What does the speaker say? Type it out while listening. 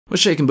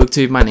What's shaking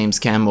booktube? My name's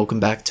Cam, welcome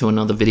back to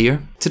another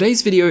video.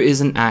 Today's video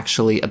isn't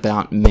actually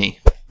about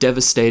me.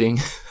 Devastating,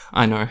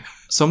 I know.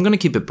 So I'm going to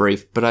keep it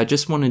brief, but I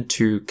just wanted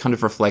to kind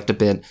of reflect a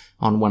bit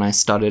on when I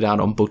started out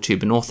on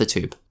Booktube and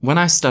Authortube. When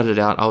I started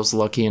out, I was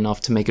lucky enough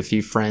to make a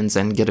few friends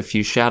and get a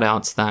few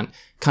shoutouts that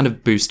kind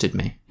of boosted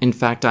me. In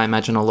fact, I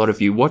imagine a lot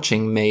of you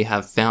watching may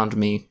have found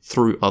me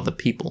through other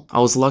people. I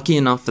was lucky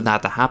enough for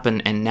that to happen,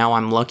 and now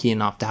I'm lucky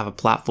enough to have a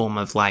platform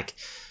of like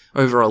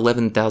over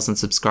 11,000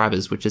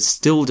 subscribers, which is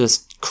still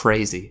just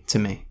crazy to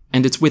me.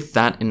 And it's with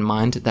that in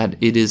mind that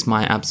it is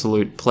my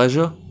absolute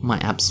pleasure, my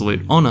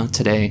absolute honor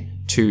today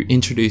to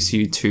introduce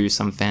you to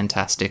some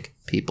fantastic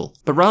people.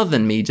 But rather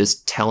than me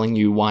just telling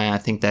you why I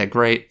think they're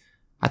great,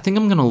 I think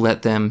I'm gonna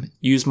let them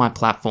use my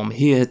platform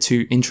here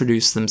to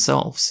introduce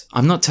themselves.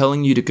 I'm not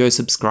telling you to go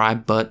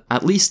subscribe, but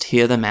at least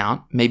hear them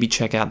out, maybe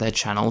check out their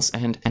channels,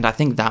 and I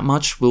think that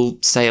much will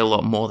say a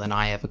lot more than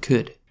I ever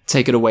could.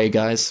 Take it away,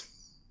 guys.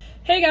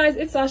 Hey guys,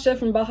 it's Sasha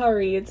from Baja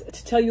Reads.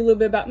 To tell you a little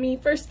bit about me,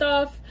 first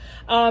off,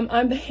 I'm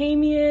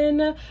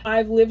Bahamian.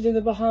 I've lived in the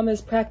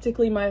Bahamas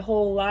practically my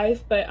whole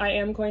life, but I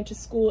am going to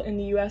school in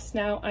the US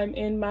now. I'm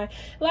in my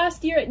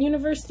last year at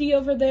university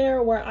over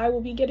there where I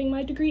will be getting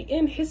my degree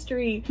in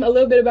history. A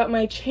little bit about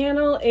my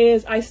channel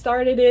is I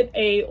started it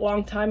a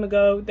long time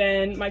ago,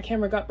 then my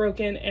camera got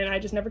broken and I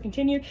just never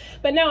continued.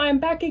 But now I'm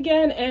back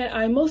again and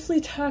I mostly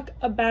talk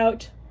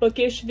about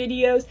bookish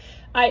videos.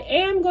 I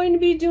am going to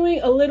be doing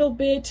a little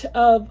bit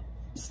of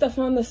stuff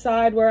on the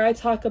side where I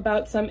talk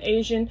about some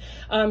Asian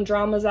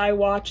dramas I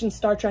watch and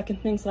Star Trek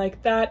and things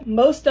like that.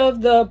 Most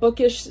of the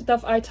bookish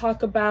stuff I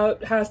talk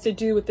about has to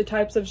do with the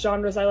types of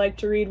genres I like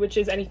to read, which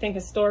is anything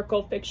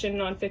historical, fiction,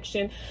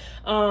 nonfiction,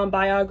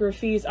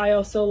 biographies. I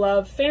also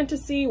love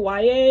fantasy,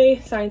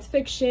 YA, science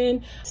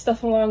fiction,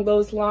 stuff along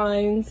those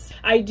lines.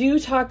 I do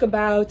talk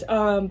about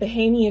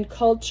Bahamian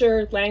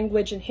culture,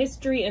 language, and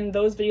history, and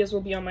those videos will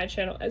be on my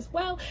channel as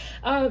well.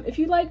 If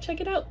you like, check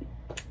it out.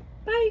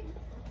 Bye!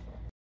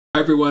 Hi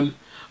everyone,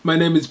 my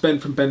name is Ben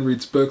from Ben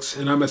Reads Books,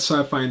 and I'm a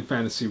sci-fi and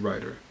fantasy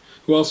writer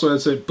who also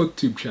has a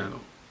booktube channel.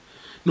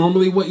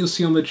 Normally what you'll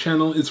see on the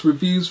channel is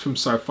reviews from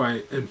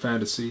sci-fi and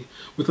fantasy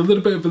with a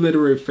little bit of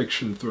literary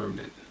fiction thrown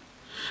in.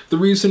 The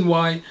reason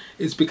why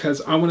is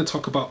because I want to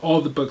talk about all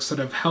the books that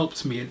have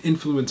helped me and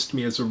influenced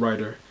me as a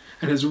writer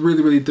and has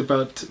really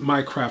developed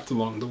my craft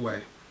along the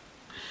way.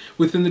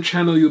 Within the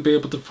channel you'll be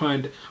able to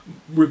find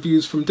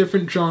reviews from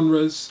different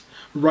genres,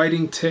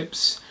 writing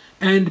tips,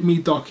 and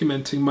me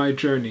documenting my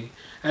journey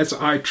as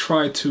I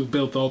try to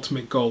build the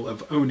ultimate goal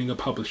of owning a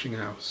publishing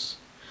house.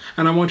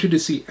 And I want you to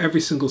see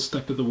every single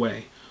step of the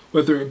way,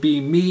 whether it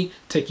be me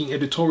taking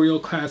editorial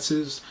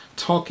classes,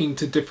 talking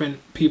to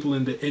different people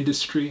in the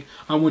industry.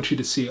 I want you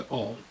to see it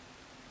all.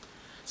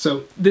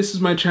 So this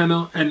is my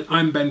channel, and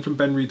I'm Ben from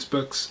Ben Reads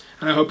Books,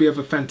 and I hope you have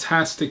a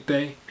fantastic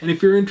day. And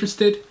if you're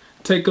interested,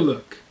 take a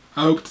look.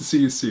 I hope to see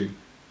you soon.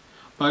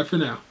 Bye for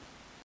now.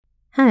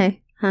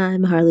 Hi,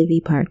 I'm Harley V.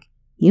 Park.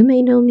 You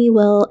may know me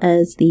well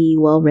as the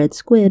Well-Read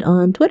Squid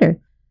on Twitter.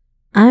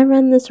 I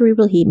run the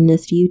Cerebral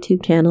Hedonist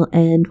YouTube channel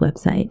and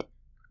website.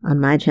 On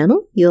my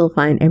channel, you'll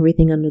find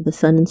everything under the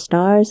sun and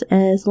stars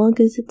as long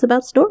as it's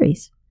about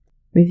stories.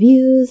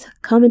 Reviews,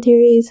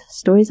 commentaries,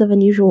 stories of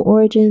unusual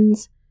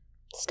origins.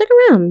 Stick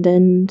around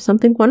and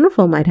something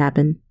wonderful might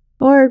happen.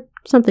 Or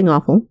something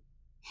awful.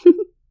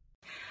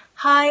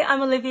 Hi,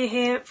 I'm Olivia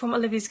here from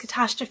Olivia's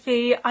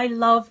Catastrophe. I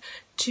love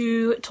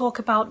to talk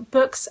about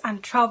books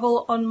and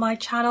travel on my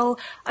channel.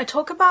 I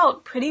talk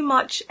about pretty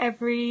much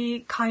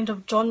every kind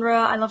of genre.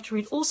 I love to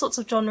read all sorts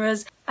of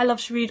genres. I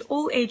love to read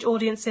all age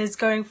audiences,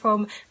 going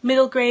from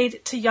middle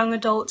grade to young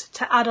adult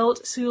to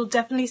adult, so you'll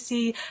definitely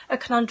see a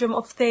conundrum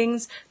of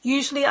things.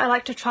 Usually I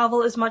like to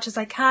travel as much as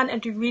I can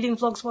and do reading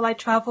vlogs while I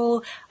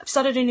travel. I've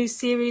started a new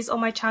series on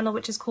my channel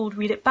which is called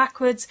Read It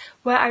Backwards,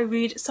 where I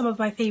read some of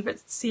my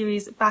favourite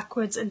series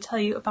backwards and tell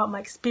you about my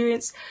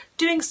experience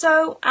doing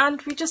so,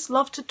 and we just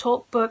love to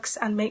talk books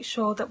and make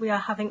sure that we are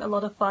having a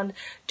lot of fun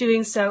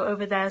doing so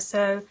over there,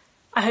 so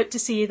I hope to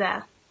see you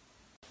there.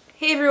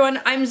 Hey everyone,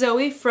 I'm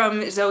Zoe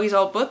from Zoe's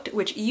All Booked,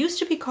 which used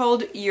to be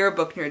called You're a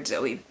Book Nerd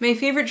Zoe. My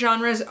favorite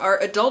genres are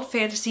adult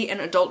fantasy and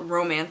adult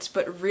romance,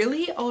 but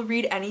really I'll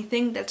read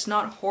anything that's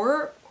not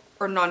horror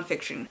or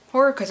nonfiction.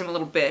 Horror because I'm a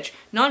little bitch.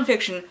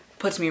 Nonfiction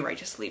puts me right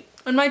to sleep.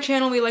 On my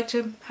channel we like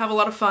to have a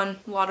lot of fun,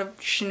 a lot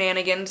of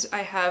shenanigans.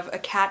 I have a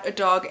cat, a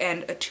dog,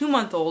 and a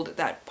 2-month-old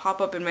that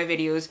pop up in my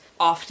videos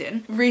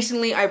often.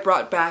 Recently I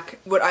brought back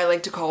what I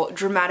like to call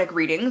dramatic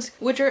readings,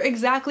 which are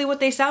exactly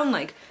what they sound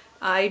like.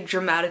 I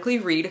dramatically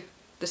read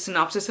the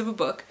synopsis of a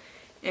book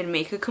and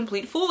make a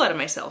complete fool out of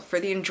myself for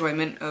the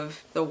enjoyment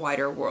of the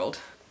wider world.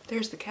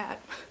 There's the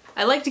cat.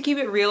 I like to keep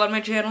it real on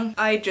my channel.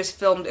 I just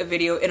filmed a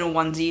video in a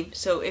onesie,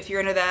 so if you're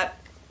into that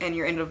and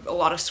you're into a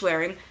lot of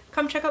swearing,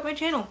 come check out my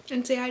channel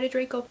and say hi to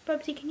Draco.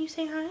 Bubsy, can you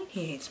say hi?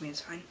 He hates me,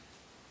 it's fine.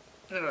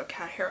 I got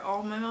cat hair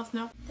all in my mouth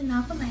now. The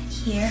novelette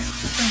here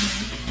for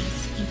me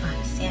is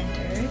Yvonne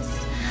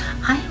Sanders.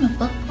 I am a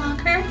book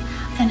blogger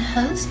and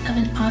host of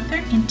an author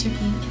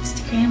interview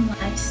Instagram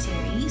live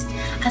series,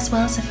 as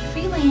well as a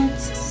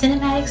freelance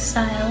cinematic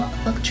style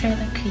book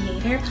trailer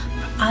creator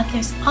for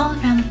authors all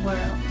around the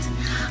world.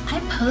 I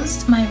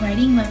post my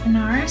writing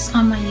webinars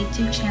on my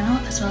YouTube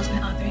channel, as well as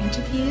my author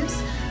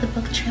interviews, the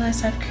book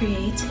trailers I've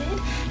created,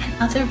 and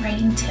other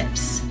writing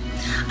tips.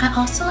 I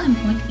also am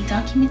going to be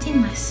documenting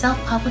my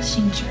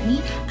self-publishing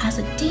journey as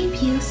a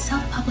debut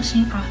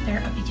self-publishing author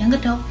of a young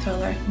adult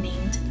thriller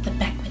named The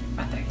Beckwith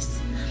Brothers.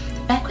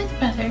 The Beckwith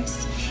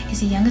Brothers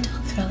is a young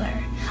adult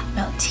thriller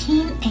about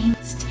teen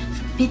angst,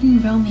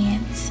 forbidden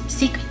romance,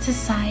 secret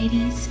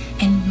societies,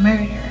 and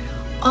murder,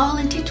 all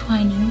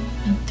intertwining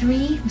when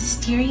three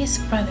mysterious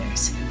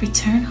brothers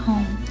return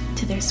home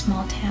to their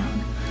small town,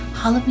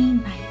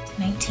 Halloween night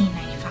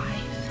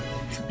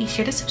 1995. So be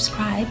sure to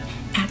subscribe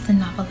at The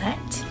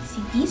Novelette.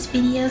 See these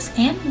videos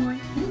and more.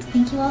 And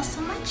thank you all so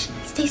much.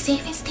 Stay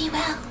safe and stay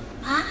well.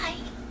 Bye.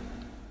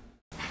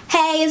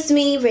 Hey, it's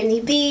me,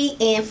 Brittany B,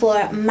 and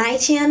for my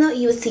channel,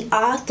 you will see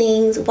all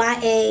things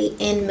YA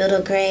in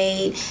middle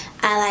grade.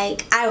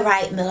 I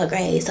write middle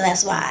grade, so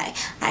that's why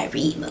I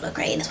read middle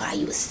grade, and that's why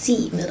you will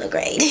see middle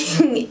grade.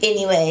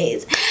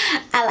 Anyways,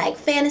 I like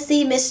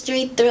fantasy,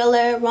 mystery,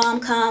 thriller,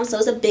 rom-com, so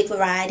it's a big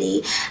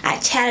variety. I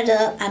chat it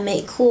up, I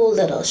make cool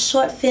little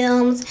short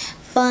films,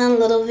 fun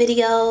little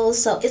videos,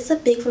 so it's a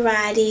big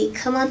variety.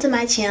 Come onto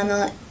my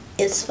channel,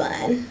 it's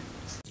fun.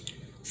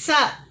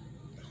 Sup?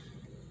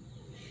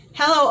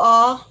 Hello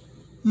all,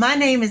 my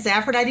name is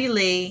Aphrodite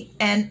Lee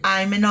and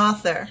I'm an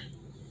author.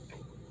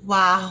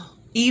 Wow,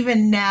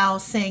 even now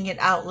saying it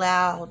out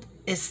loud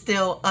is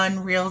still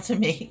unreal to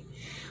me,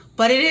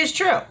 but it is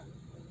true.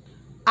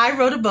 I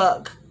wrote a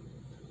book.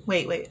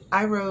 Wait,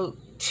 I wrote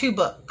 2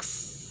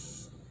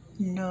 books.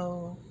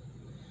 No,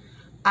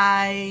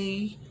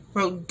 I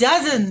wrote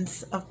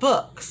dozens of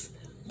books,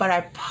 but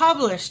I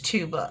published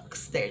 2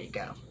 books. There you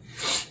go.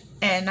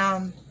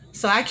 And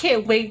so I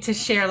can't wait to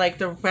share like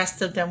the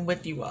rest of them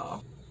with you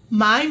all.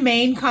 My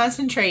main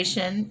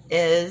concentration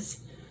is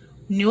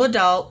new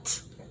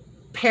adult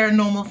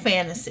paranormal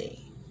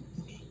fantasy.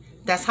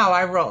 That's how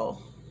I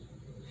roll.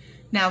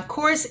 Now, of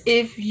course,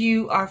 if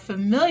you are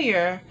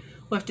familiar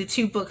with the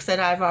 2 books that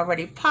I've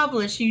already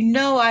published, you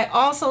know I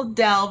also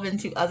delve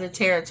into other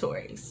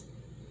territories.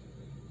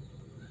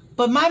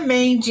 But my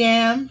main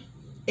jam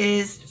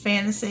is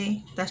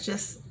fantasy.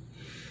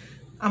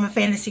 I'm a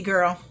fantasy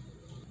girl.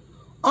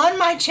 On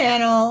my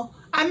channel,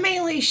 I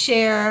mainly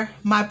share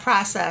my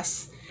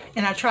process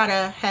and I try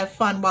to have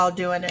fun while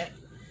doing it.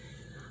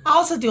 I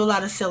also do a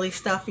lot of silly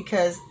stuff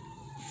because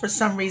for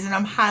some reason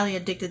I'm highly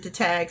addicted to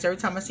tags. Every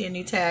time I see a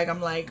new tag,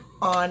 I'm like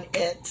on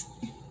it.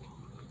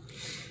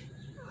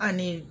 I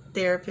need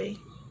therapy.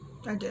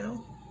 I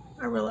do.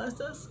 I realize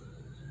this.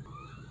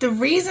 The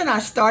reason I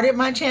started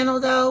my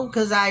channel though,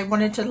 because I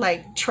wanted to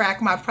like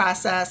track my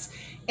process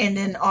and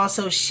then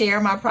also share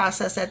my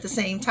process at the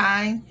same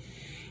time.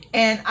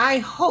 And I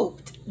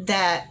hoped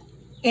that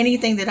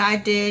anything that I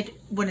did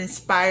would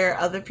inspire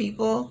other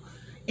people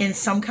in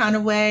some kind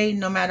of way,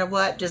 no matter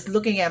what. Just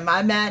looking at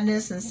my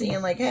madness and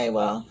seeing like, hey,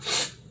 well,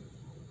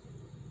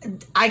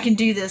 I can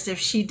do this if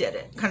she did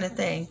it, kind of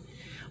thing.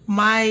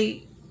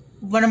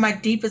 One of my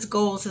deepest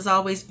goals has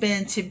always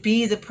been to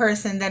be the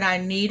person that I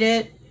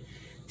needed.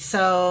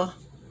 So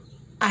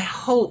I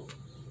hope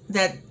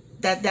that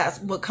that's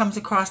what comes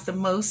across the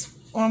most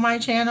on my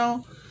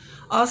channel.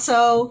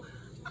 Also,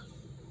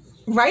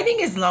 writing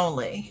is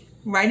lonely.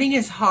 Writing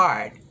is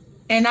hard.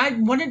 And I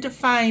wanted to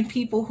find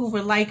people who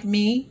were like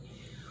me,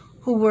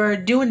 who were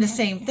doing the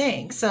same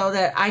thing so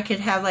that I could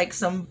have like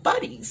some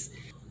buddies.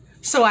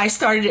 So I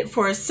started it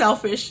for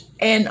selfish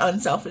and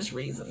unselfish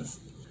reasons.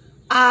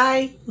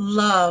 I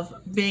love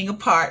being a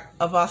part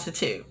of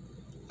Authortube.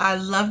 I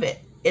love it.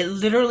 It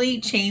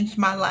literally changed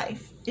my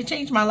life. It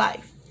changed my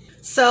life.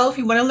 So if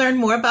you want to learn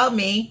more about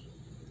me,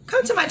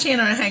 come to my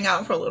channel and hang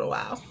out for a little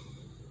while.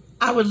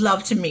 I would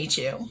love to meet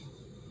you.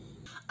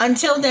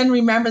 Until then,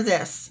 remember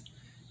this.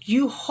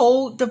 You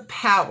hold the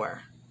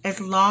power as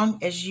long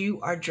as you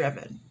are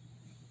driven.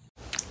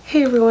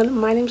 Hey everyone,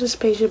 my name is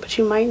Aspasia, but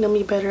you might know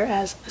me better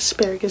as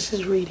Asparagus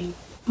is Reading.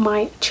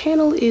 My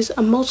channel is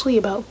mostly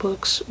about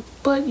books,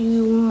 but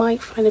you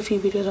might find a few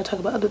videos I talk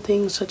about other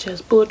things such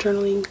as bullet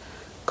journaling,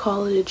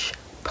 college,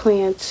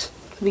 plants,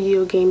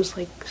 video games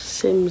like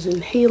Sims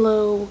and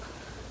Halo,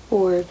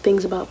 or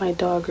things about my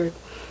dog, or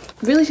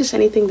really just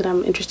anything that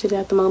I'm interested in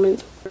at the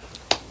moment.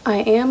 I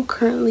am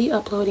currently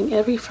uploading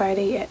every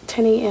Friday at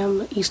 10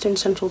 a.m. Eastern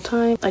Central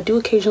Time. I do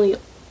occasionally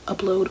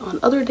upload on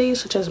other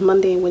days, such as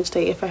Monday and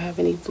Wednesday if I have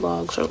any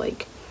vlogs or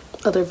like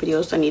other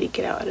videos I need to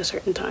get out at a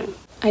certain time.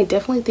 I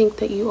definitely think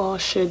that you all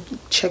should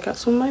check out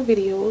some of my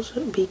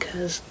videos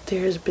because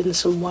there's been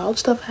some wild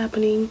stuff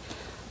happening,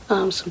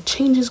 some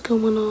changes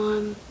going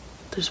on.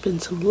 There's been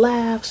some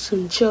laughs,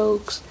 some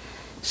jokes,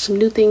 some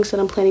new things that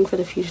I'm planning for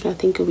the future. And I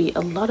think it'll be a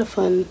lot of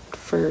fun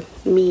for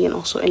me and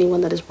also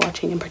anyone that is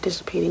watching and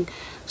participating.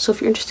 So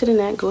if you're interested in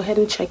that, go ahead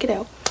and check it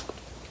out.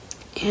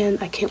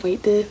 And I can't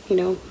wait to, you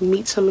know,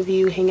 meet some of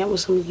you, hang out with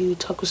some of you,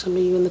 talk with some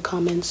of you in the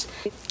comments.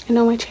 I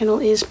know my channel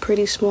is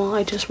pretty small.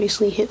 I just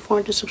recently hit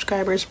 400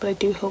 subscribers, but I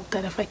do hope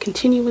that if I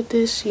continue with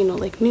this, you know,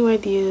 like new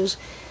ideas,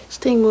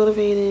 staying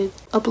motivated,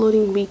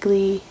 uploading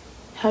weekly,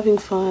 having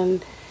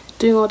fun,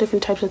 doing all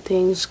different types of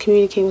things,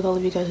 communicating with all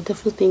of you guys, I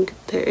definitely think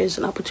there is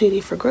an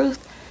opportunity for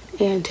growth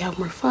and to have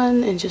more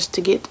fun and just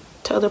to get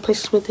to other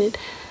places with it.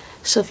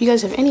 So if you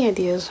guys have any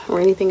ideas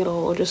or anything at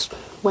all, or just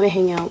want to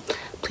hang out,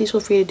 please feel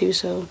free to do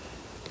so.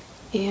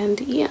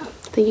 And yeah,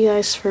 thank you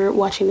guys for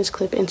watching this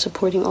clip and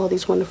supporting all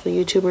these wonderful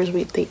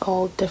YouTubers. They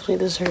all definitely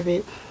deserve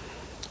it.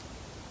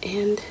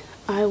 And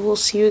I will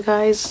see you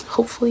guys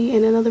hopefully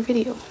in another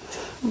video.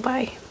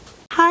 Bye.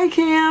 Hi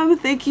Cam,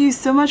 thank you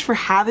so much for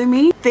having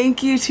me.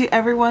 Thank you to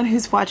everyone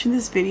who's watching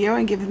this video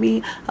and giving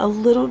me a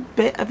little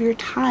bit of your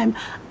time.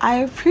 I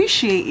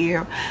appreciate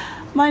you.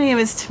 My name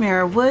is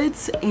Tamara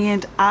Woods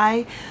and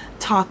I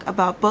talk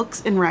about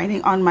books and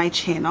writing on my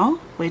channel,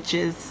 which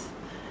is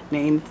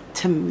named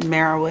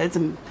Tamara Woods.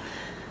 I'm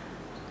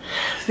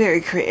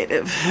very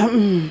creative.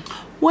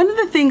 One of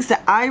the things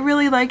that I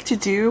really like to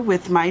do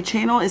with my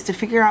channel is to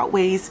figure out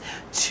ways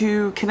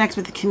to connect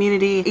with the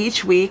community.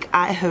 Each week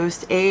I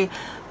host a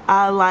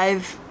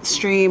live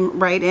stream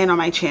write-in on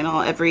my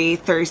channel every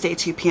Thursday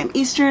 2 p.m.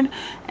 Eastern,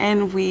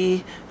 and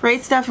we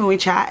write stuff and we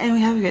chat and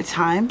we have a good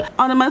time.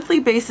 On a monthly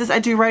basis I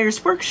do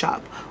Writer's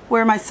Workshop,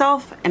 where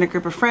myself and a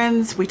group of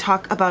friends, we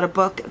talk about a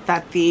book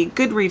that the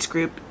Goodreads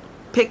group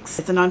picks.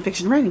 It's a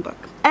nonfiction writing book.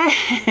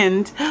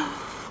 And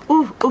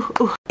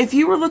if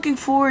you were looking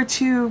forward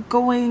to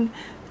going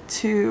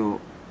to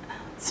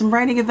some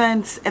writing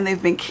events and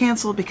they've been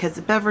canceled because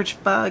the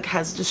beverage bug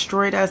has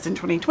destroyed us in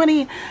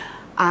 2020,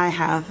 I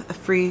have a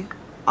free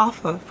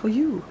offer for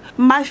you.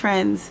 My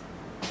friends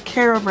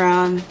Carol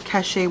Brown,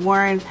 Cache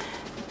Warren,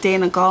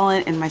 Dana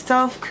Gollin, and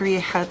myself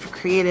have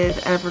created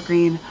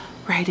Evergreen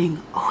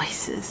Writing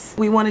Oasis.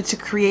 We wanted to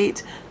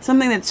create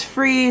something that's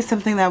free,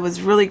 something that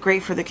was really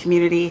great for the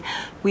community.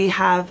 We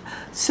have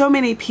so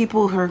many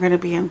people who are going to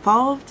be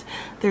involved.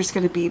 There's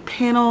going to be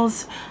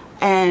panels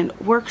and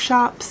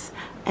workshops,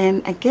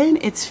 and again,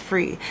 it's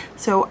free.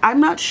 So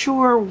I'm not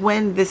sure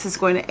when this is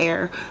going to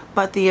air,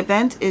 but the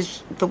event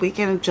is the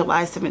weekend of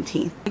July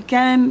 17th.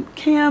 Again,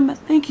 Cam,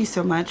 thank you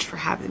so much for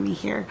having me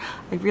here.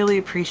 I really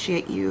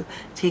appreciate you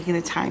taking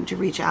the time to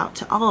reach out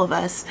to all of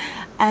us.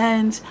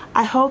 And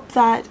I hope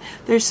that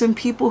there's some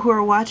people who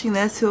are watching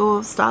this who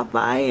will stop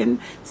by and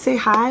say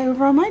hi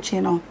over on my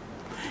channel.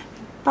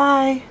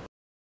 Bye.